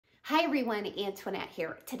Hi everyone, Antoinette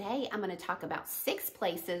here. Today I'm going to talk about 6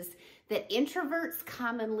 places that introverts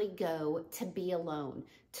commonly go to be alone,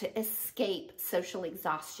 to escape social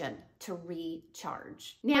exhaustion, to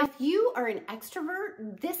recharge. Now, if you are an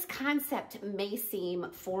extrovert, this concept may seem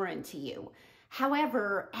foreign to you.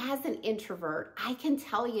 However, as an introvert, I can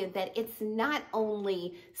tell you that it's not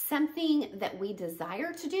only something that we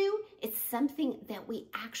desire to do, it's something that we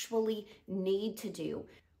actually need to do.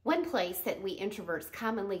 One place that we introverts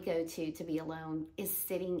commonly go to be alone is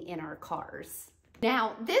sitting in our cars.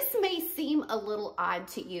 Now, this may seem a little odd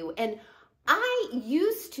to you, and I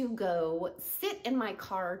used to go sit in my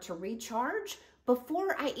car to recharge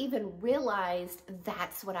before I even realized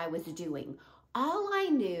that's what I was doing. All I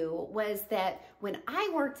knew was that when I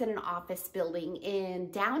worked in an office building in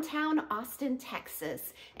downtown Austin,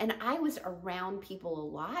 Texas, and I was around people a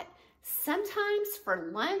lot, sometimes for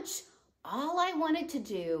lunch, all I wanted to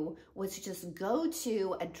do was just go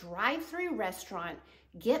to a drive-through restaurant,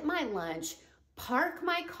 get my lunch, park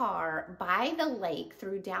my car by the lake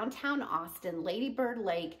through downtown Austin, Lady Bird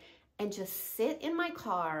Lake, and just sit in my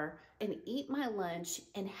car and eat my lunch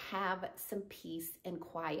and have some peace and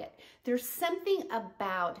quiet. There's something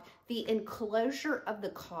about the enclosure of the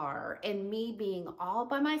car and me being all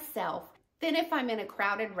by myself than if I'm in a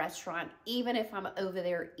crowded restaurant, even if I'm over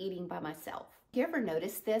there eating by myself. You ever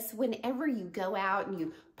notice this? Whenever you go out and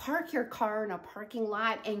you park your car in a parking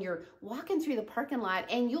lot and you're walking through the parking lot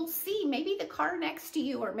and you'll see maybe the car next to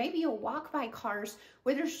you, or maybe you'll walk by cars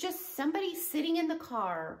where there's just somebody sitting in the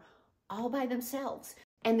car all by themselves.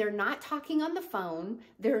 And they're not talking on the phone.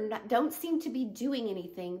 Don't seem to be doing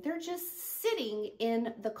anything. They're just sitting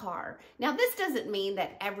in the car. Now, this doesn't mean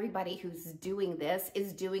that everybody who's doing this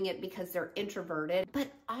is doing it because they're introverted,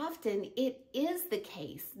 but often it is the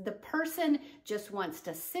case. The person just wants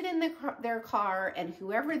to sit in their car, and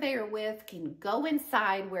whoever they are with can go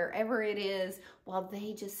inside wherever it is while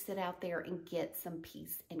they just sit out there and get some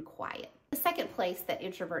peace and quiet. The second place that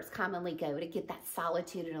introverts commonly go to get that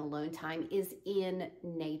solitude and alone time is in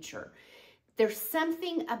nature. There's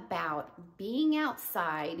something about being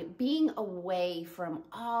outside, being away from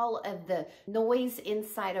all of the noise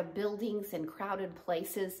inside of buildings and crowded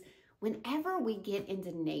places. Whenever we get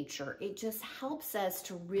into nature, it just helps us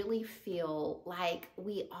to really feel like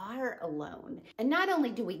we are alone. And not only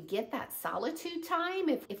do we get that solitude time,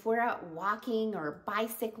 if we're out walking or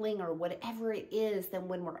bicycling or whatever it is, then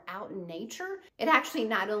when we're out in nature, it actually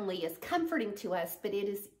not only is comforting to us, but it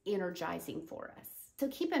is energizing for us. So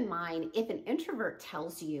keep in mind, if an introvert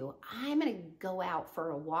tells you, I'm gonna go out for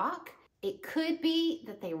a walk, it could be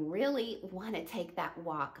that they really want to take that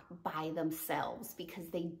walk by themselves because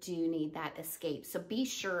they do need that escape. So be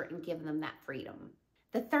sure and give them that freedom.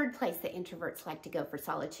 The third place that introverts like to go for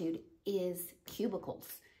solitude is cubicles.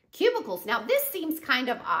 Cubicles, now this seems kind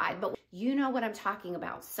of odd, but you know what I'm talking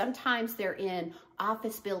about. Sometimes they're in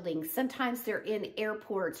office buildings, sometimes they're in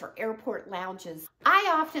airports or airport lounges.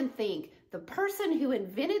 I often think the person who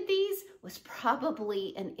invented these was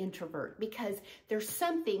probably an introvert because there's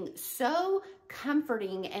something so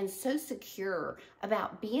comforting and so secure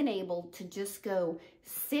about being able to just go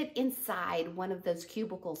sit inside one of those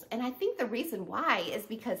cubicles. And I think the reason why is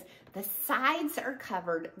because the sides are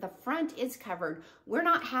covered, the front is covered. We're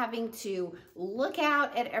not having to look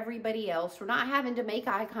out at everybody else. We're not having to make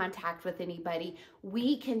eye contact with anybody.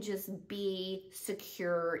 We can just be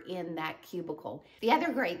secure in that cubicle. The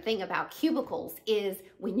other great thing about cubicles is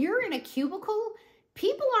when you're in a cubicle,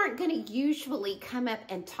 people aren't going to usually come up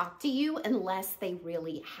and talk to you unless they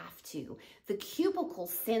really have to. The cubicle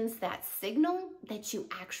sends that signal that you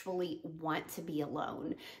actually want to be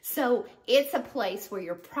alone. So it's a place where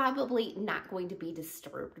you're probably not going to be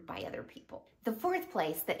disturbed by other people. The fourth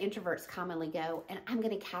place that introverts commonly go, and I'm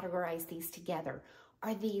going to categorize these together,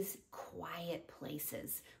 are these quiet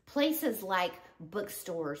places. Places like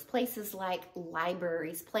bookstores, places like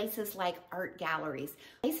libraries, places like art galleries,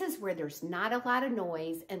 places where there's not a lot of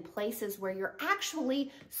noise, and places where you're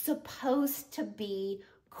actually supposed to be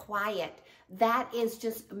quiet. That is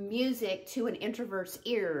just music to an introvert's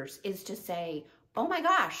ears, is to say, oh my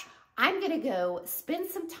gosh, I'm gonna go spend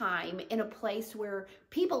some time in a place where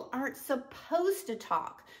people aren't supposed to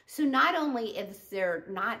talk. So not only is there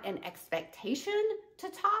not an expectation to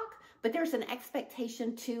talk, but there's an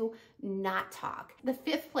expectation to not talk. The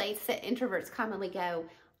fifth place that introverts commonly go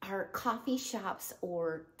are coffee shops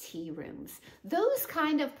or tea rooms. Those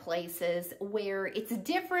kind of places where it's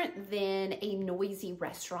different than a noisy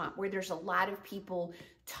restaurant where there's a lot of people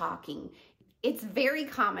talking. It's very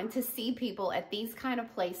common to see people at these kind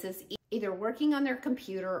of places either working on their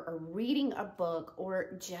computer or reading a book or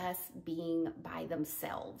just being by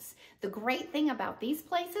themselves. The great thing about these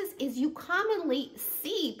places is you commonly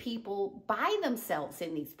see people by themselves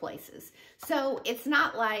in these places. So it's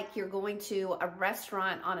not like you're going to a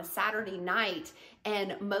restaurant on a Saturday night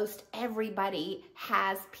and most everybody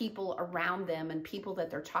has people around them and people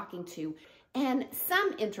that they're talking to. And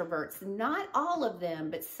some introverts, not all of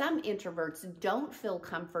them, but some introverts don't feel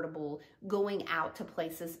comfortable going out to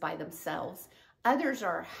places by themselves. Others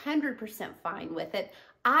are 100% fine with it.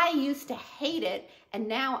 I used to hate it, and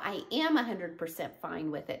now I am 100%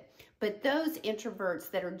 fine with it. But those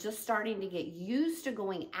introverts that are just starting to get used to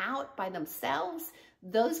going out by themselves,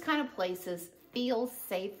 those kind of places feel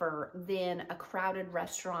safer than a crowded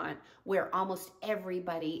restaurant where almost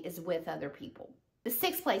everybody is with other people. The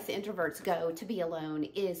sixth place introverts go to be alone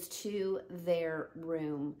is to their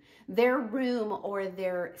room or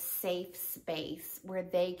their safe space where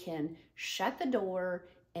they can shut the door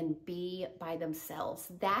and be by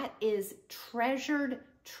themselves. That is treasured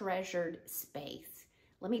space.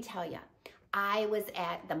 Let me tell you, I was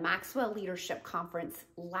at the Maxwell Leadership Conference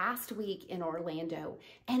last week in Orlando,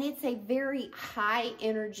 and it's a very high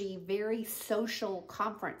energy, very social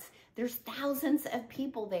conference. There's thousands of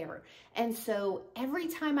people there. And so every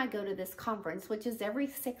time I go to this conference, which is every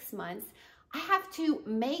 6 months, I have to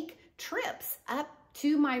make trips up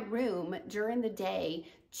to my room during the day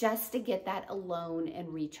just to get that alone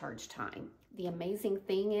and recharge time. The amazing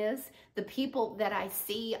thing is the people that I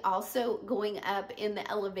see also going up in the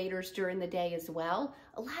elevators during the day as well.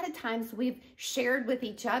 A lot of times we've shared with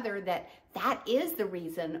each other that that is the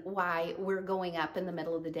reason why we're going up in the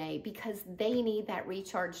middle of the day, because they need that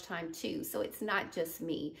recharge time too. So it's not just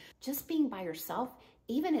me. Just being by yourself,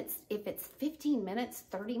 even if it's 15 minutes,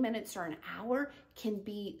 30 minutes, or an hour, can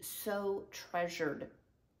be so treasured.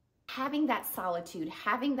 Having that solitude,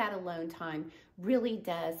 having that alone time really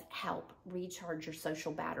does help recharge your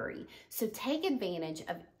social battery. So take advantage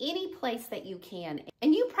of any place that you can.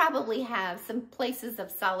 And you probably have some places of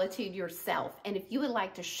solitude yourself. And if you would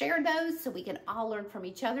like to share those so we can all learn from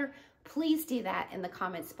each other, please do that in the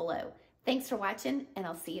comments below. Thanks for watching, and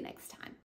I'll see you next time.